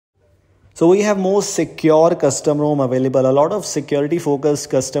So we have most secure custom ROM available. A lot of security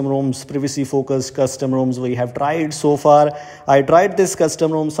focused custom ROMs, privacy focused custom ROMs we have tried so far. I tried this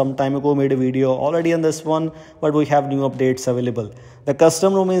custom ROM some time ago, made a video already on this one, but we have new updates available. The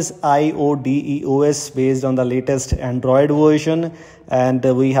custom ROM is iodeos based on the latest Android version, and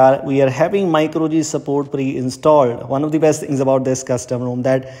we are having micro G support pre-installed. One of the best things about this custom ROM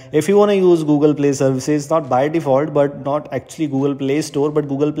that if you want to use Google Play services, not by default, but not actually Google Play Store, but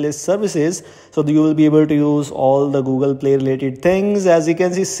Google Play services, so you will be able to use all the Google Play related things. As you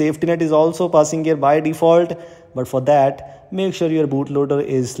can see, safety net is also passing here by default, but for that, make sure your bootloader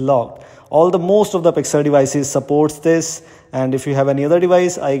is locked. Most of the Pixel devices supports this, and if you have any other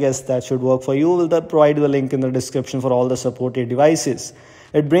device, I guess that should work for you. We'll provide the link in the description for all the supported devices.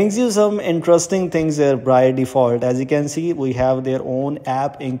 It brings you some interesting things here by default. As you can see, we have their own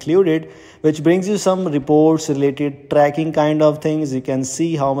app included, which brings you some reports related tracking kind of things. You can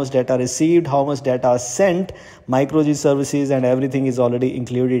see how much data received, how much data sent, micro G services, and everything is already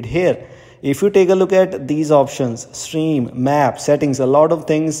included here. If you take a look at these options, stream, map, settings, a lot of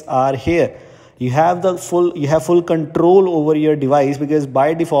things are here. You have full control over your device, because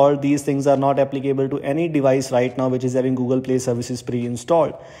by default these things are not applicable to any device right now which is having Google Play services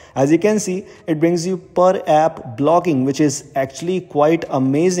pre-installed. As you can see, it brings you per app blocking, which is actually quite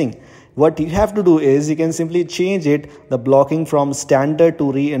amazing. What you have to do is you can simply change the blocking from standard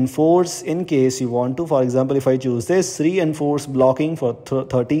to reinforce in case you want to. For example, if I choose this reinforce blocking for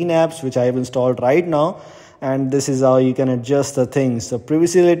 13 apps which I have installed right now, and this is how you can adjust the things. So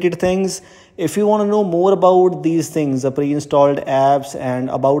privacy related things, if you want to know more about these things, the pre-installed apps and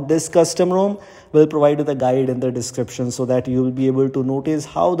about this custom ROM, we'll provide you the guide in the description so that you will be able to notice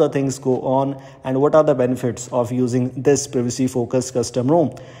how the things go on and what are the benefits of using this privacy focused custom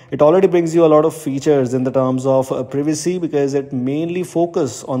ROM. It already brings you a lot of features in the terms of privacy, because it mainly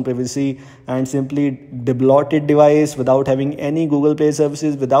focus on privacy and simply debloated device without having any Google Play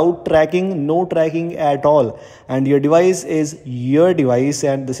services, without tracking, no tracking at all, and your device is your device,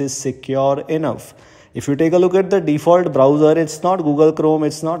 and this is secure enough. If you take a look at the default browser, it's not Google Chrome,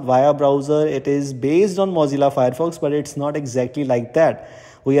 it's not via browser, it is based on Mozilla Firefox, but it's not exactly like that.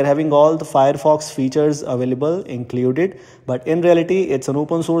 We are having all the Firefox features available included, but in reality it's an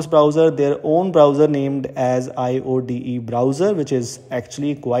open source browser, their own browser named as iODE browser, which is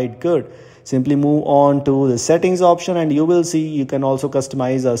actually quite good. Simply move on to the settings option and you will see you can also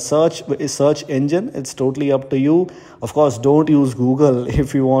customize a search engine. It's totally up to you. Of course, don't use Google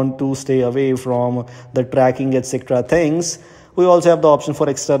if you want to stay away from the tracking etc. things. We also have the option for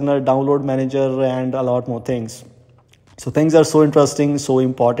external download manager and a lot more things. So things are so interesting, so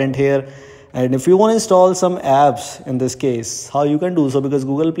important here. And if you want to install some apps in this case, how you can do so, because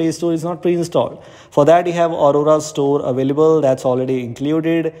Google Play Store is not pre-installed. For that, you have Aurora Store available, that's already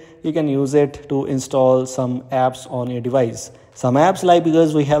included. You can use it to install some apps on your device. Some apps, like,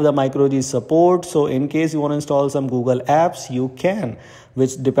 because we have the micro G support, so in case you want to install some Google apps, you can,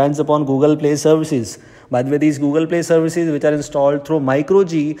 which depends upon Google Play services. By the way, these Google Play services which are installed through micro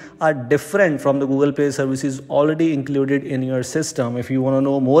G are different from the Google Play services already included in your system. If you want to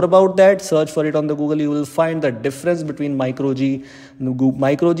know more about that, search for it on the Google. You will find the difference between micro G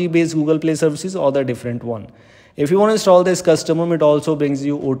based Google Play services or the different one. If you want to install this custom ROM, it also brings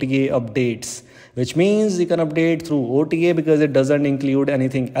you OTA updates, which means you can update through OTA because it doesn't include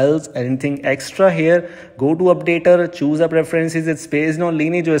anything else, anything extra here. Go to updater, choose the preferences. It's based on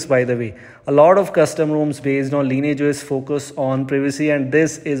LineageOS, by the way. A lot of custom ROMs based on LineageOS focus on privacy, and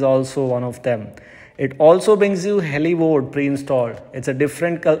this is also one of them. It also brings you iODE pre-installed. It's a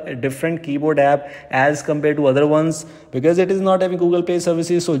different keyboard app as compared to other ones, because it is not having Google Play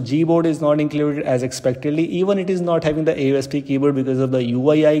services, so Gboard is not included as expectedly. Even it is not having the AOSP keyboard because of the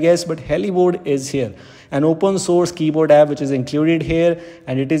UI, I guess, but iODE is here. An open source keyboard app which is included here,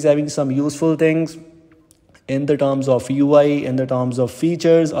 and it is having some useful things in the terms of UI, in the terms of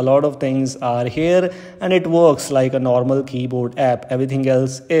features. A lot of things are here, and it works like a normal keyboard app. Everything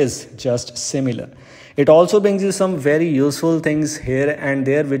else is just similar. It also brings you some very useful things here and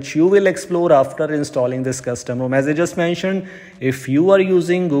there which you will explore after installing this custom ROM. As I just mentioned, if you are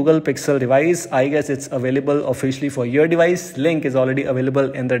using Google Pixel device, I guess it's available officially for your device. Link is already available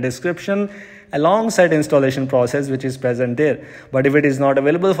in the description alongside installation process which is present there. But if it is not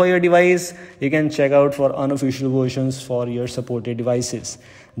available for your device, you can check out for unofficial versions for your supported devices.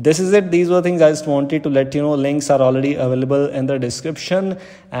 This is it. These were things I just wanted to let you know. Links are already available in the description,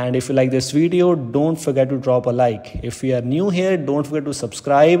 and if you like this video, don't forget to drop a like. If you are new here, don't forget to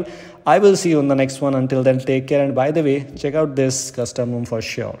subscribe. I will see you on the next one. Until then, take care, and by the way, check out this custom ROM for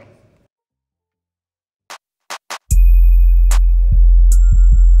sure.